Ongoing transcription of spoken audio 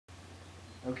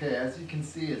Okay, as you can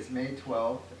see, it's May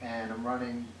 12th, and I'm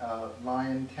running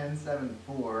Lion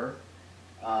 10.7.4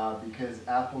 because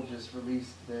Apple just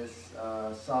released this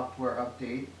software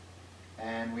update,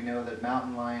 and we know that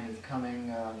Mountain Lion is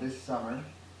coming this summer.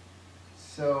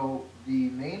 So the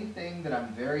main thing that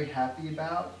I'm very happy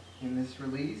about in this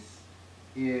release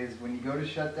is when you go to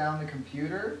shut down the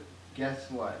computer, guess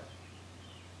what?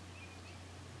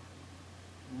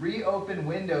 Reopen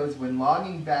Windows when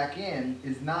logging back in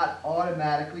is not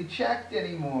automatically checked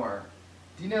anymore.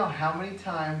 Do you know how many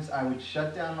times I would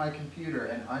shut down my computer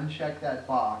and uncheck that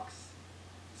box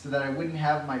so that I wouldn't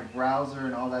have my browser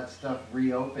and all that stuff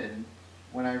reopen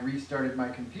when I restarted my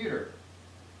computer?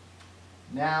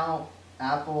 Now,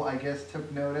 Apple, I guess, took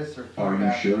notice or feedback. Are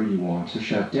you sure you want to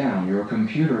shut down your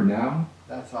computer now?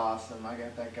 That's awesome. I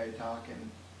got that guy talking.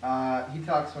 He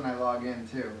talks when I log in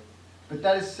too. But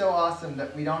that is so awesome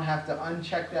that we don't have to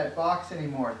uncheck that box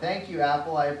anymore. Thank you,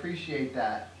 Apple. I appreciate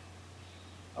that.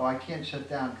 Oh, I can't shut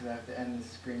down because I have to end the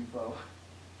screen flow.